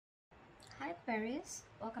Hi Aquarius,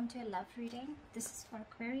 welcome to your love reading. This is for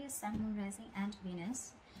Aquarius, Sun, Moon, Rising and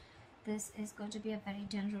Venus. This is going to be a very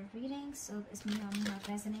general reading, so this may or may not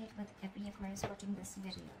resonate with every Aquarius watching this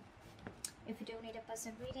video. If you do need a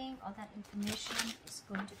personal reading, all that information is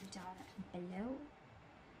going to be down below.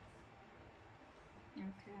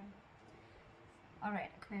 Okay.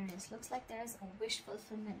 Alright Aquarius, looks like there is a wish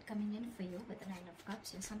fulfillment coming in for you with the Nine of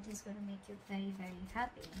Cups. Something's going to make you very, very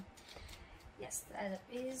happy. Yes, there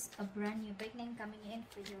is a brand new beginning coming in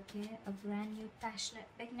for you, okay? A brand new passionate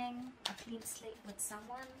beginning, a clean slate with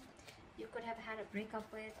someone you could have had a breakup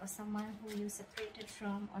with, or someone who you separated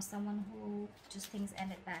from, or someone who just things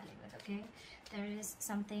ended badly with, okay? There is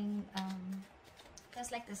something,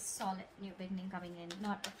 there's like this solid new beginning coming in,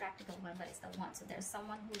 not a practical one, but it's the one. So there's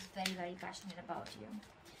someone who's very, very passionate about you.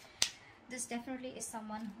 This definitely is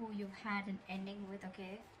someone who you've had an ending with,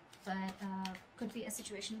 okay? But could be a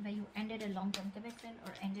situation where you ended a long-term commitment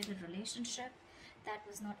or ended a relationship that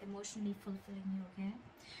was not emotionally fulfilling you, okay?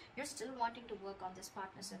 You're still wanting to work on this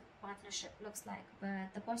partnership looks like,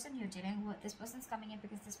 but the person you're dealing with, this person's coming in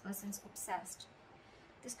because this person's obsessed.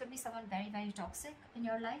 This could be someone very, very toxic in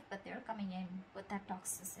your life, but they're coming in with that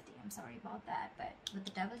toxicity. I'm sorry about that, but with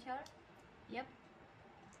the devil here, yep,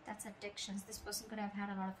 that's addictions. This person could have had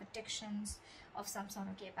a lot of addictions of some sort,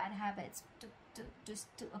 okay? Bad habits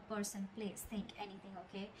to a person, place, think, anything,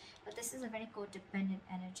 okay? But this is a very codependent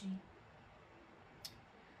energy.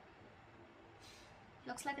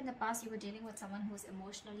 Looks like in the past you were dealing with someone who was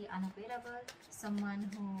emotionally unavailable, someone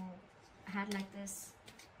who had like this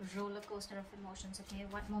roller coaster of emotions, okay?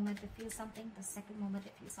 One moment they feel something, the second moment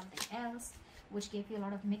they feel something else, which gave you a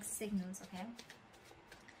lot of mixed signals, okay?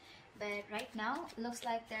 But right now, looks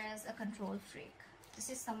like there's a control freak. This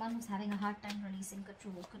is someone who's having a hard time releasing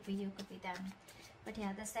control. Could be you, could be them. But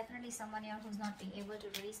yeah, there's definitely someone here who's not being able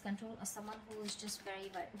to release control, or someone who is just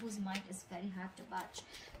whose mind is very hard to budge.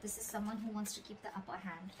 This is someone who wants to keep the upper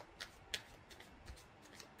hand.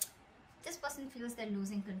 This person feels they're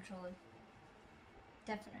losing control.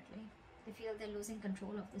 Definitely. They feel they're losing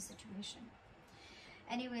control of the situation.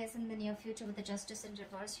 Anyways, in the near future with the Justice in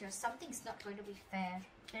reverse here, something's not going to be fair.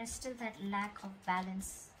 There's still that lack of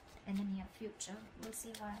balance in the near future. We'll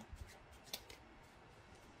see why.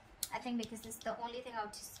 I think because this, the only thing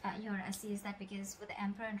out here I see is that because with the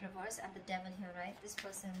Emperor in reverse and the Devil here, right, this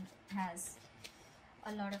person has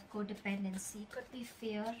a lot of codependency. Could be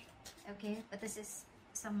fear, okay, but this is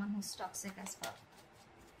someone who's toxic as well.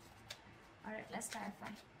 Alright, let's clarify.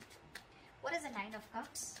 What is the Nine of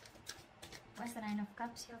Cups? What's the Nine of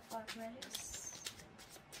Cups here for Aquarius?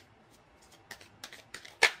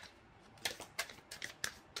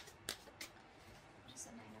 What is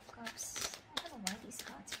the Nine of Cups? I don't know why these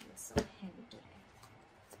cards feel so heavy today.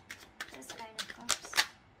 There's the Nine of Cups.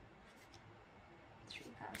 3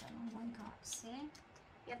 cards on 1 card. See?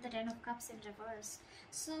 We have the Ten of Cups in reverse.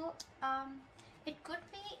 So, it could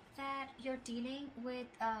be that you're dealing with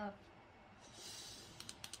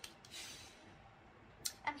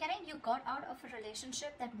I'm getting you got out of a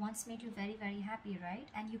relationship that once made you very, very happy, right?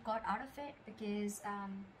 And you got out of it because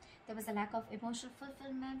there was a lack of emotional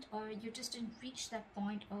fulfillment, or you just didn't reach that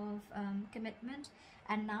point of commitment.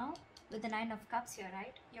 And now with the Nine of Cups here,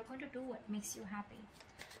 right, you're going to do what makes you happy.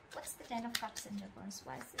 What's the Ten of Cups in reverse?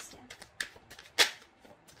 Why is this here?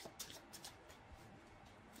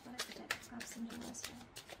 What is the Ten of Cups in reverse here?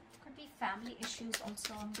 Could be family issues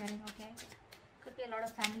also, I'm getting, okay? Could be a lot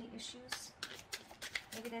of family issues.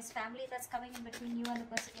 Maybe there's family that's coming in between you and the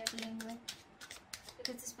person you're dealing with.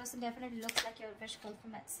 Because this person definitely looks like your wish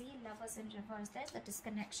fulfillment. See, Lovers in reverse. There's a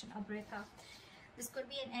disconnection, a breakup. This could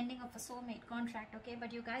be an ending of a soulmate contract, okay?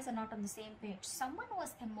 But you guys are not on the same page. Someone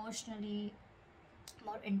was emotionally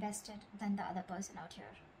more invested than the other person out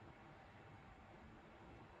here.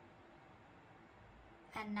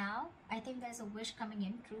 And now, I think there's a wish coming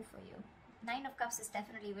in true for you. Nine of Cups is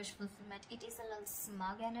definitely wish fulfillment. It is a little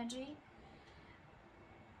smug energy.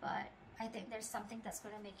 But I think there's something that's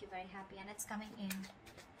going to make you very happy, and it's coming in.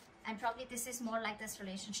 And probably this is more like this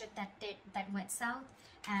relationship that went south,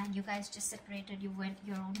 and you guys just separated, you went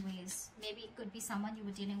your own ways. Maybe it could be someone you were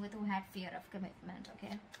dealing with who had fear of commitment,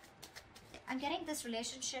 okay? I'm getting this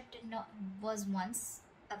relationship was once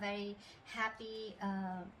a very happy,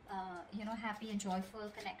 happy and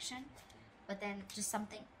joyful connection, but then just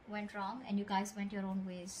something went wrong and you guys went your own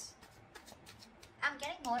ways. I'm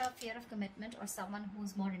getting more of fear of commitment, or someone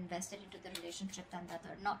who's more invested into the relationship than the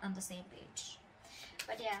other, not on the same page.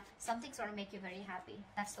 But yeah, something's going to make you very happy.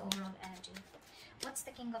 That's the overall energy. What's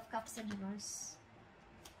the King of Cups in reverse?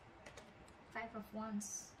 5 of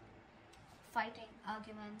Wands. Fighting,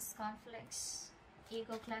 arguments, conflicts,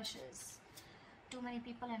 ego clashes, too many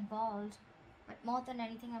people involved. But more than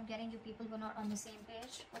anything, I'm getting you people who are not on the same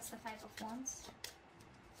page. What's the Five of Wands?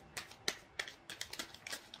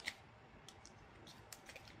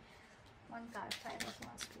 One card, Five of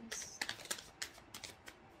Wands, please.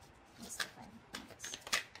 What's the Five of Wands?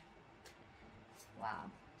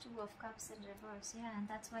 Wow, Two of Cups in reverse. Yeah, and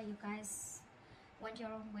that's why you guys went your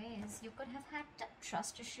own ways. You could have had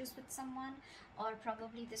trust issues with someone, or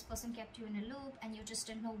probably this person kept you in a loop and you just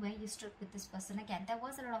didn't know where you stood with this person. Again, there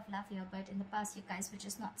was a lot of love here, but in the past you guys were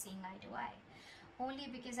just not seeing eye to eye. Only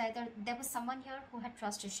because either there was someone here who had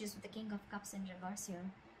trust issues with the King of Cups in reverse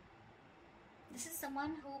here. This is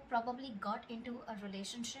someone who probably got into a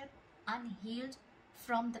relationship unhealed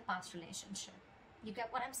from the past relationship. You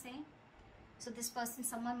get what I'm saying? So this person,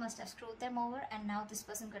 someone must have screwed them over, and now this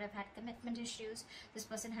person could have had commitment issues. This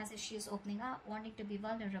person has issues opening up, wanting to be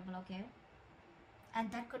vulnerable, okay?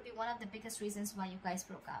 And that could be one of the biggest reasons why you guys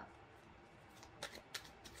broke up.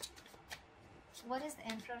 What is the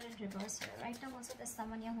Emperor in reverse here? Right now also there's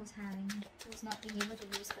someone here who's not being able to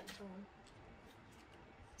lose control.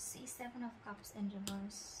 See, Seven of Cups in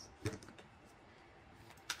reverse.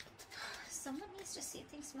 Someone needs to see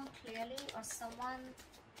things more clearly, or someone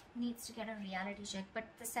needs to get a reality check. But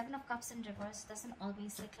the Seven of Cups in reverse doesn't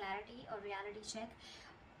always say clarity or reality check.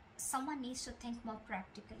 Someone needs to think more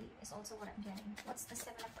practically is also what I'm getting. What's the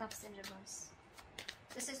Seven of Cups in reverse?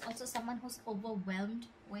 This is also someone who's overwhelmed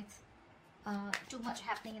with too much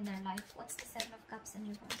happening in their life. What's the Seven of Cups in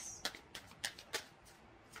reverse?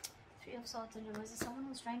 Three of Swords in reverse is someone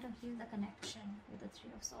who's trying to heal the connection with the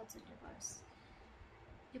Three of Swords in reverse.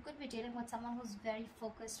 You could be dealing with someone who's very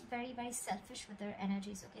focused, very, very selfish with their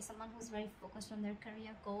energies, okay? Someone who's very focused on their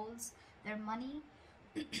career goals, their money,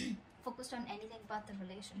 focused on anything but the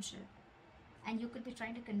relationship. And you could be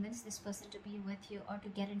trying to convince this person to be with you, or to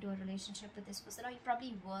get into a relationship with this person. Or you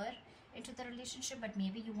probably were into the relationship, but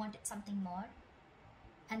maybe you wanted something more.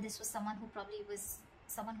 And this was someone who probably was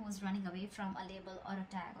someone who was running away from a label or a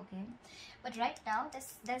tag, okay? But right now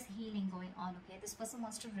there's healing going on, okay? This person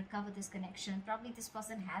wants to recover this connection. Probably this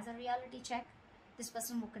person has a reality check. This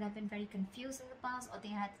person who could have been very confused in the past, or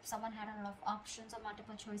someone had a lot of options or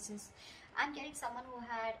multiple choices. I'm getting someone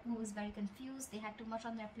who was very confused. They had too much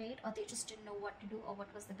on their plate, or they just didn't know what to do or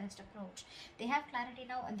what was the best approach. They have clarity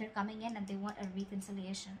now, and they're coming in and they want a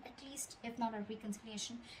reconciliation. At least, if not a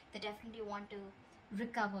reconciliation, they definitely want to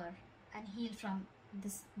recover and heal from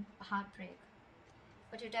this heartbreak.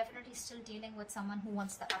 But you're definitely still dealing with someone who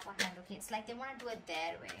wants the upper hand, okay? It's like they want to do it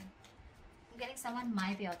their way. I'm getting someone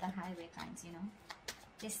my way or the highway kinds, you know?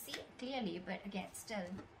 They see it clearly, but again, still,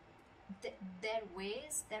 their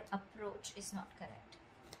ways, their approach is not correct.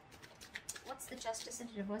 What's the Justice in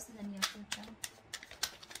reverse in the near future?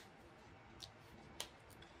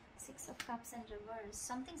 Six of Cups in reverse.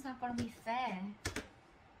 Something's not going to be fair.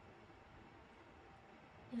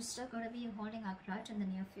 You're still going to be holding a grudge in the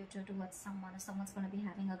near future towards someone, or someone's going to be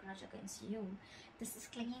having a grudge against you. This is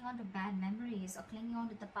clinging on to bad memories, or clinging on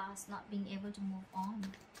to the past, not being able to move on.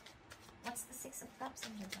 What's the Six of Cups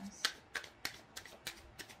in reverse?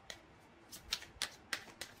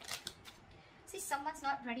 See, someone's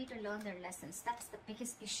not ready to learn their lessons. That's the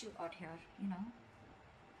biggest issue out here, you know.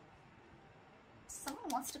 Someone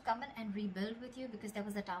wants to come in and rebuild with you because there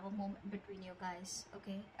was a tower moment between you guys,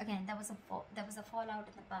 okay? Again, there was a fallout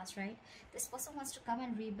in the past, right? This person wants to come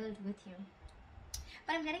and rebuild with you.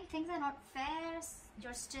 But I'm getting things are not fair.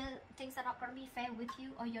 Things are not going to be fair with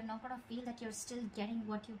you, or you're not going to feel that you're still getting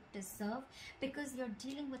what you deserve, because you're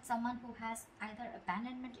dealing with someone who has either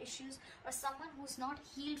abandonment issues, or someone who's not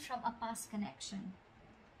healed from a past connection.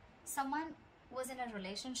 Someone was in a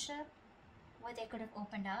relationship where they could have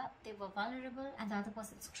opened up, they were vulnerable, and the other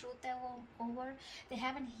person screwed them over. They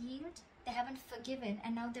haven't healed, they haven't forgiven,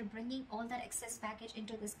 and now they're bringing all that excess baggage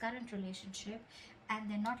into this current relationship, and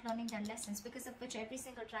they're not learning their lessons, because of which every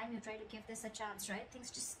single time you try to give this a chance, right,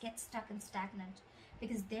 things just get stuck and stagnant,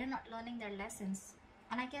 because they're not learning their lessons.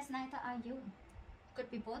 And I guess neither are you.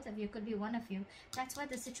 Could be both of you, could be one of you. That's why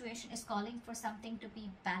the situation is calling for something to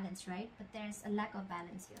be balanced, right? But there's a lack of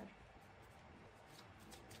balance here.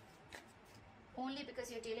 Only because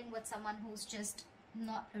you're dealing with someone who's just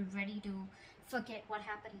not ready to forget what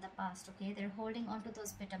happened in the past, okay? They're holding on to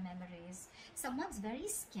those bitter memories. Someone's very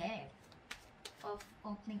scared of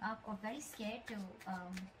opening up, or very scared to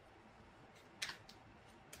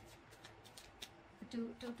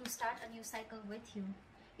start a new cycle with you.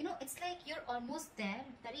 You know, it's like you're almost there,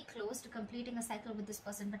 very close to completing a cycle with this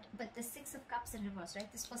person, but the Six of Cups in reverse,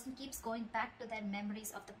 right? This person keeps going back to their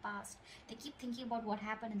memories of the past. They keep thinking about what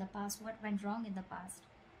happened in the past, what went wrong in the past,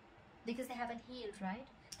 because they haven't healed, right?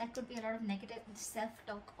 That could be a lot of negative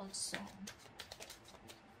self-talk also.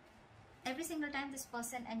 every single time this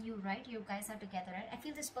person and you, right, you guys are together, right, I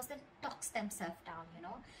feel this person talks themselves down, you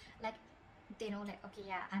know, like they know, like, okay,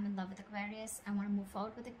 yeah, I'm in love with Aquarius, I want to move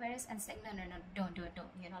forward with Aquarius, and saying, no, no, no, don't do it, don't,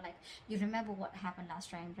 you know, like, you remember what happened last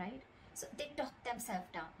time, right? So they talk themselves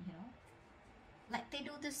down, you know, like they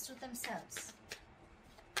do this to themselves.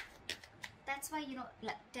 That's why, you know,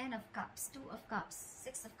 like 10 of cups, 2 of cups,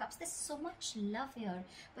 6 of cups, there's so much love here,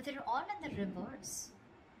 but they're all in the reverse.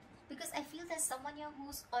 Because I feel there's someone here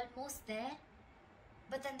who's almost there,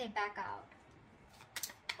 but then they back out.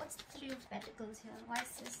 What's the 3 of Pentacles here? Why is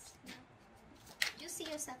this? You know, you see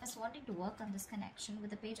yourself as wanting to work on this connection with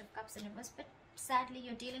the Page of Cups in reverse, but sadly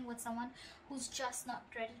you're dealing with someone who's just not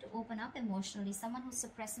ready to open up emotionally, someone who's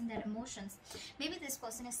suppressing their emotions. Maybe this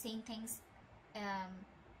person is saying things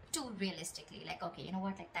too realistically, like, okay, you know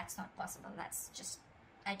what, like, that's not possible, that's just,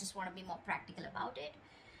 I just want to be more practical about it.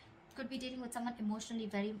 Could be dealing with someone emotionally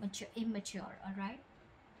very immature, all right?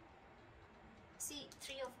 See,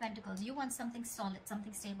 3 of Pentacles, you want something solid,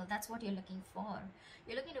 something stable. That's what you're looking for.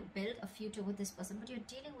 You're looking to build a future with this person, but you're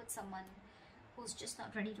dealing with someone who's just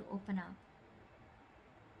not ready to open up.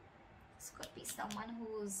 This could be someone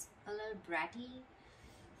who's a little bratty,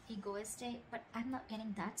 egoistic, but I'm not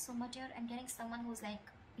getting that so much here. I'm getting someone who's like,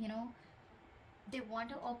 you know, they want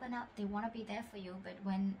to open up, they want to be there for you, but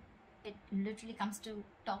when it literally comes to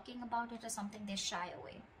talking about it or something, they shy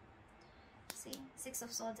away. See, 6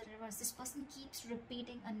 of Swords in reverse. This person keeps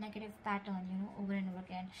repeating a negative pattern, you know, over and over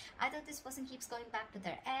again. Either this person keeps going back to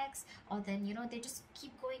their ex, or then, you know, they just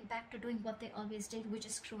keep going back to doing what they always did, which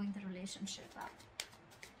is screwing the relationship up.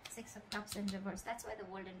 6 of Cups in reverse. That's why the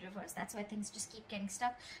world in reverse. That's why things just keep getting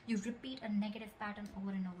stuck. You repeat a negative pattern over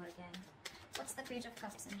and over again. What's the Page of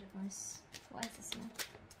Cups in reverse? Why is this here?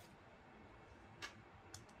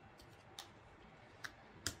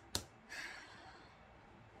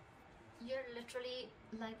 You're literally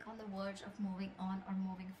like on the verge of moving on or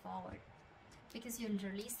moving forward, because you're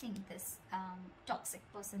releasing this toxic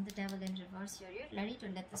person, the Devil in reverse here. You're ready to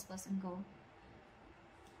let this person go.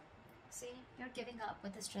 See, you're giving up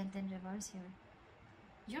with the Strength in reverse here.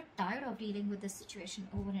 You're tired of dealing with this situation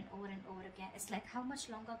over and over and over again. It's like, how much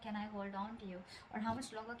longer can I hold on to you? Or how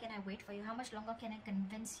much longer can I wait for you? How much longer can I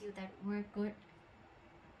convince you that we're good,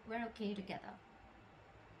 we're okay together?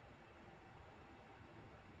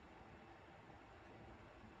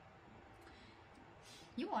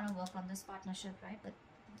 You want to work on this partnership, right? But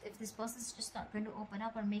if this person's just not going to open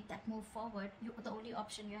up or make that move forward, the only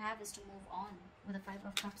option you have is to move on with the 5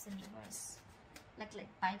 of Cups in reverse. Like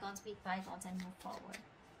bygones be bygones and move forward.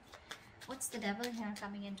 What's the Devil here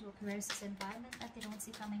coming into Aquarius' environment that they don't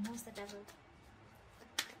see coming? Who's the Devil?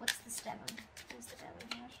 What's this Devil? Who's the Devil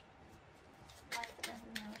here? Why the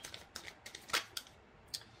Devil here?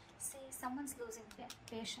 See, someone's losing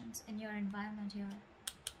patience in your environment here.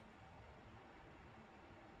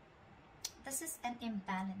 This is an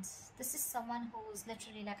imbalance. This is someone who's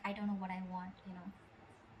literally like, I don't know what I want, you know.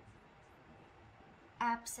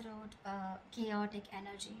 Absolute chaotic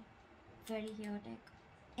energy. Very chaotic.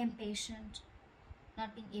 Impatient.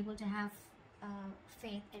 Not being able to have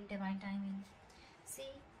faith in divine timing.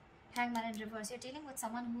 See, Hangman in reverse. You're dealing with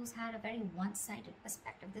someone who's had a very one-sided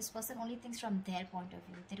perspective. This person only thinks from their point of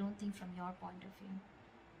view. They don't think from your point of view,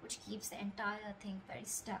 which keeps the entire thing very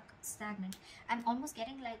stuck, stagnant. I'm almost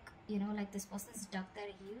getting like, you know, like this person's dug their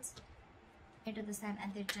heels into the sand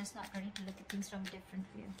and they're just not ready to look at things from a different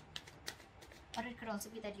view. Or it could also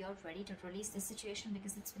be that you're ready to release this situation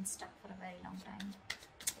because it's been stuck for a very long time.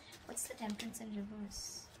 What's the Temperance in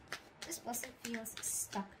reverse? This person feels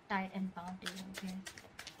stuck, tied and bound to you, okay?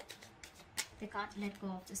 They can't let go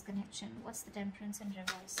of this connection. What's the Temperance in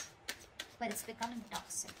reverse? But it's becoming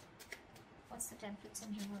toxic. What's the Temperance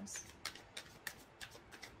in reverse?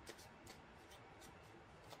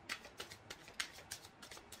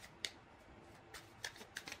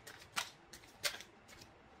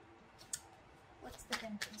 What's the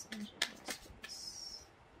Temperance in reverse, please?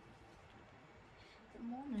 The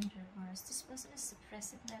Moon in reverse. This person is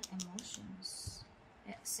suppressing their emotions.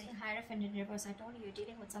 Yeah, say Hierophant in reverse. I told you, you're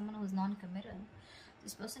dealing with someone who's non-committal.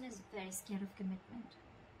 This person is very scared of commitment.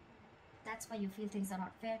 That's why you feel things are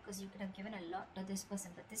not fair, because you could have given a lot to this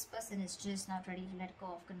person, but this person is just not ready to let go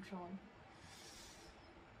of control.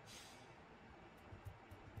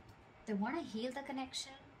 They want to heal the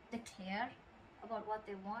connection. They're clear about what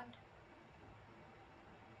they want.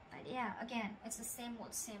 But yeah, again, it's the same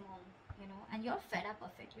old, you know, and you're fed up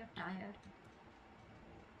of it. You're tired.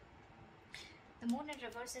 The Moon in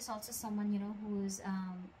reverse is also someone, you know, who's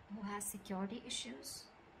who has security issues.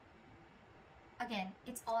 Again,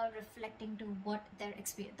 it's all reflecting to what their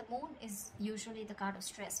experience. The Moon is usually the card of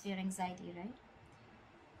stress, fear, anxiety, right?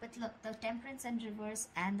 But look, the temperance in reverse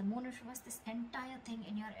and the moon in reverse, this entire thing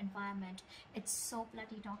in your environment, it's so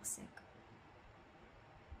bloody toxic.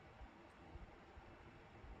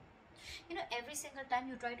 You know, every single time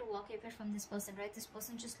you try to walk away from this person, right, this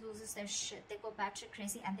person just loses their shit. They go batshit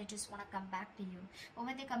crazy and they just want to come back to you. But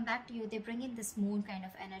when they come back to you, they bring in this moon kind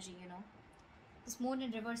of energy, you know. This moon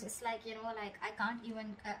in reverse, it's like, you know, like I can't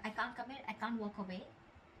commit, I can't walk away.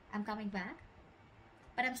 I'm coming back.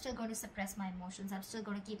 But I'm still going to suppress my emotions. I'm still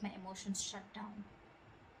going to keep my emotions shut down.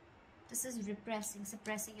 This is repressing,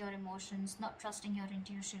 suppressing your emotions, not trusting your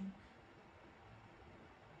intuition.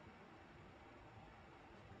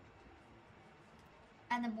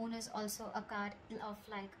 And the moon is also a card of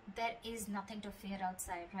like, there is nothing to fear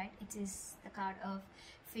outside, right? It is the card of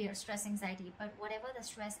fear, stress, anxiety. But whatever the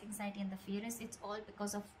stress, anxiety and the fear is, it's all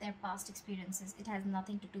because of their past experiences. It has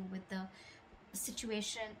nothing to do with the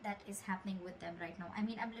situation that is happening with them right now. I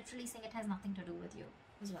mean, I'm literally saying it has nothing to do with you,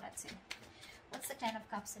 is what I'd say. What's the 10 of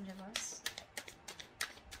Cups in reverse?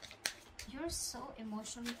 You're so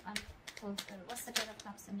emotionally unfulfilled. What's the 10 of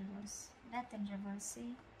Cups in reverse? Death in reverse,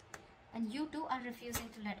 see? And you too are refusing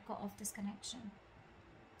to let go of this connection.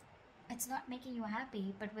 It's not making you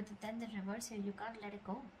happy, but with the 10 in reverse here, you can't let it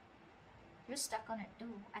go. You're stuck on it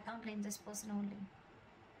too. I can't blame this person only.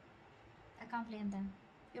 I can't blame them.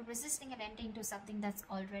 You're resisting an ending to something that's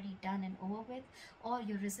already done and over with, or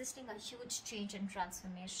you're resisting a huge change and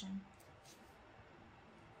transformation.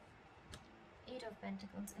 8 of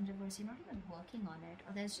Pentacles in reverse. You're not even working on it,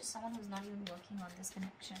 or there's just someone who's not even working on this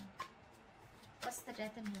connection. What's the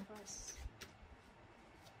Death in reverse?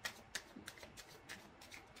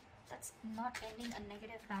 That's not ending a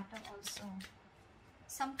negative pattern also.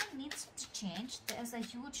 Something needs to change. There's a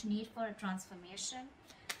huge need for a transformation,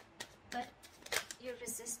 but you're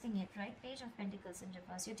resisting it, right? Page of Pentacles in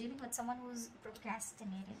reverse. You're dealing with someone who's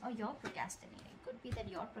procrastinating, or you're procrastinating. Could be that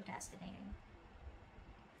you're procrastinating.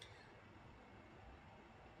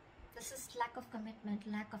 This is lack of commitment,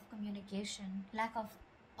 lack of communication, lack of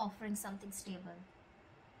offering something stable.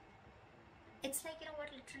 It's like, you know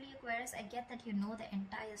what, literally Aquarius, I get that you know the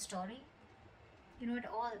entire story. You know it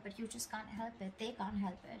all, but you just can't help it. They can't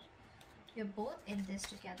help it. You're both in this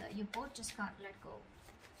together. You both just can't let go.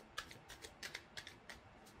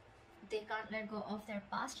 They can't let go of their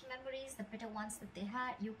past memories, the bitter ones that they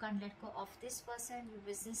had. You can't let go of this person. You're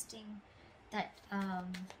resisting that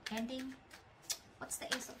ending. What's the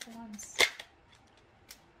Ace of Wands?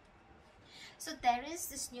 So there is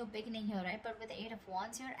this new beginning here, right? But with the 8 of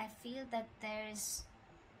Wands here, I feel that things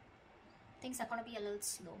are going to be a little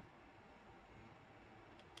slow.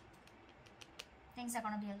 Things are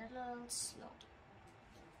going to be a little slow.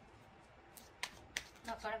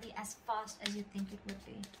 Not going to be as fast as you think it would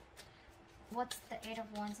be. What's the 8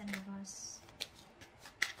 of Wands in reverse?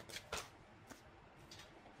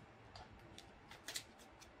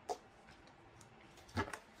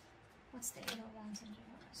 What's the 8 of Wands in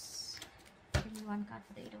reverse? Give me one card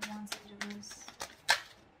for the 8 of Wands in reverse.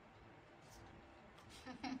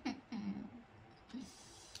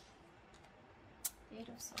 The 8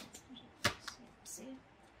 of Swords in reverse. See?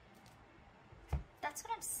 That's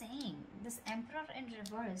what I'm saying. This Emperor in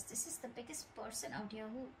reverse, this is the biggest person out here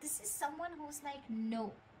who, this is someone who's like,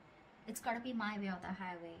 no, it's got to be my way or the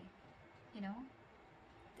highway. You know?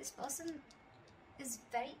 This person is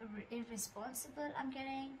very irresponsible, I'm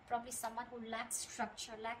getting. Probably someone who lacks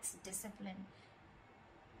structure, lacks discipline.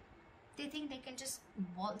 They think they can just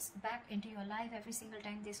waltz back into your life every single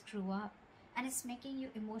time they screw up. And it's making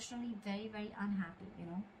you emotionally very, very unhappy, you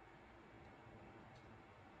know.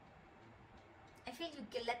 I feel you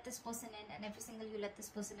can let this person in, and every single you let this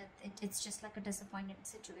person in, it's just like a disappointing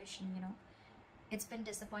situation, you know. It's been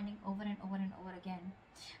disappointing over and over and over again.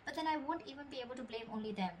 But then I won't even be able to blame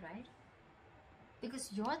only them, right?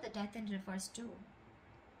 Because you're the Death in reverse too.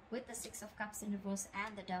 With the 6 of Cups in reverse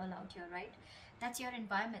and the Devil out here, right? That's your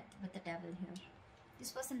environment with the Devil here.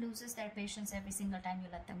 This person loses their patience every single time you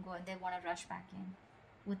let them go, and they want to rush back in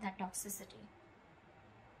with that toxicity.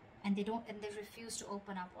 And they refuse to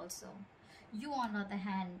open up also. You, on the other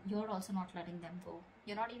hand, you're also not letting them go.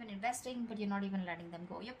 You're not even investing, but you're not even letting them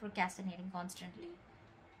go. You're procrastinating constantly.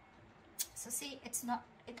 So see, it's not,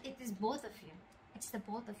 it is both of you. It's the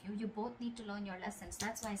both of you. You both need to learn your lessons.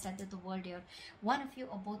 That's why I said that the world here, one of you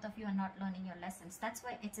or both of you are not learning your lessons. That's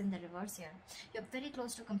why it's in the reverse here. You're very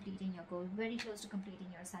close to completing your goal, very close to completing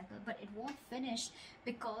your cycle, but it won't finish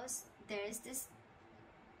because there is this,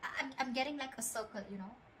 I'm getting like a circle, you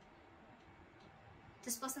know.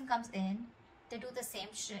 This person comes in, they do the same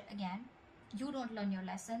shit again. You don't learn your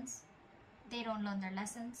lessons. They don't learn their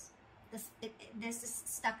lessons. There's this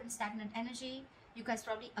stuck and stagnant energy. You guys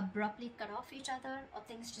probably abruptly cut off each other, or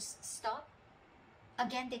things just stop.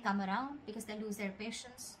 Again, they come around because they lose their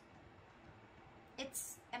patience.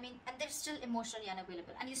 It's, I mean, and they're still emotionally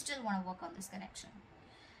unavailable, and you still want to work on this connection.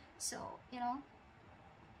 So, you know,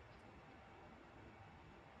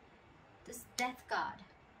 this death card,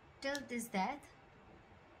 till this death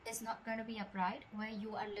is not going to be upright, where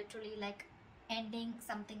you are literally like ending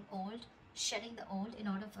something old, shedding the old in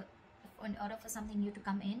order for something new to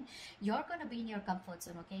come in. You're going to be in your comfort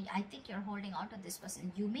zone, okay? I think you're holding on to this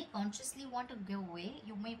person. You may consciously want to go away,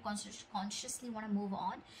 you may consciously want to move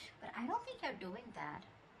on, but I don't think you're doing that.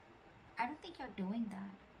 I don't think you're doing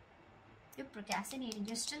that. You're procrastinating.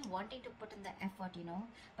 You're still wanting to put in the effort, you know,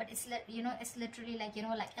 but it's you know, it's literally like, you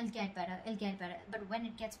know, like, it'll get better, but when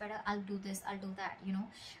it gets better, I'll do this, I'll do that, you know.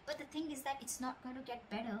 But the thing is that it's not going to get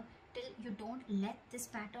better till you don't let this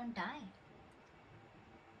pattern die.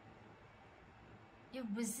 You're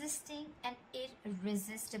resisting an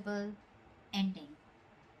irresistible ending,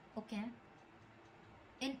 okay?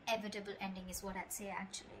 Inevitable ending is what I'd say,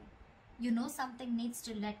 actually. You know, something needs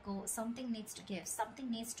to let go, something needs to give, something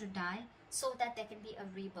needs to die, so that there can be a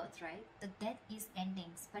rebirth, right? The death is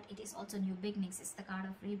endings, but it is also new beginnings. It's the card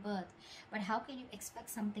of rebirth. But how can you expect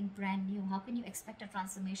something brand new? How can you expect a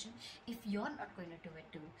transformation if you're not going to do it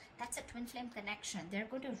too? That's a twin flame connection. They're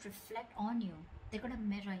going to reflect on you. They're going to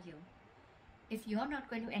mirror you. If you're not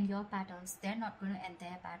going to end your patterns, they're not going to end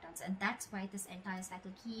their patterns. And that's why this entire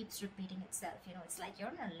cycle keeps repeating itself. You know, it's like you're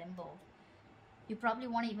in a limbo. You probably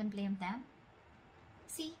want to even blame them.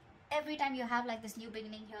 See, every time you have like this new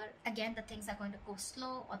beginning here, again, the things are going to go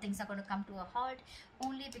slow, or things are going to come to a halt,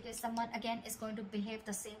 only because someone, again, is going to behave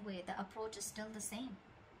the same way. The approach is still the same.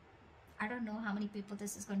 I don't know how many people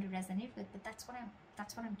this is going to resonate with, but that's what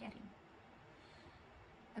I'm getting.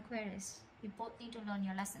 Aquarius, you both need to learn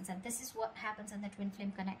your lessons, and this is what happens in the twin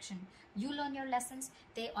flame connection. You learn your lessons,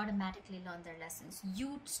 they automatically learn their lessons.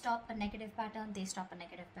 You stop a negative pattern, they stop a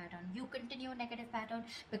negative pattern. You continue a negative pattern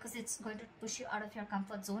because it's going to push you out of your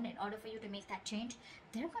comfort zone. In order for you to make that change,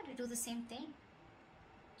 they're going to do the same thing.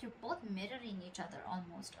 You're both mirroring each other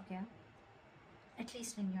almost, okay? At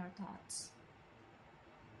least in your thoughts.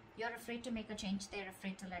 You're afraid to make a change, they're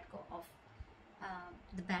afraid to let go of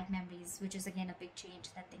the bad memories, which is again a big change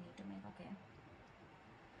that they need to make, okay?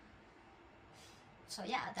 So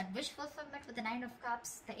yeah, that wish fulfillment with the Nine of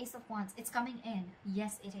Cups, the Ace of Wands, it's coming in.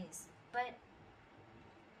 Yes, it is. But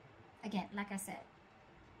again, like I said,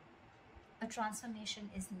 a transformation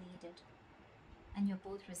is needed, and you're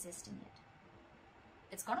both resisting it.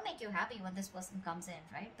 It's gonna make you happy when this person comes in,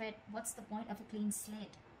 right? But what's the point of a clean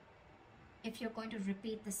slate if you're going to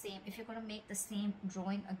repeat the same, if you're going to make the same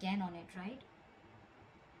drawing again on it, right?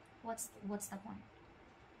 What's the point?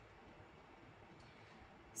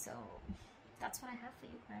 So that's what I have for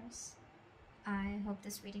you, Aquarius. I hope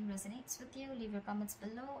this reading resonates with you. Leave your comments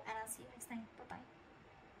below, and I'll see you next time. Bye.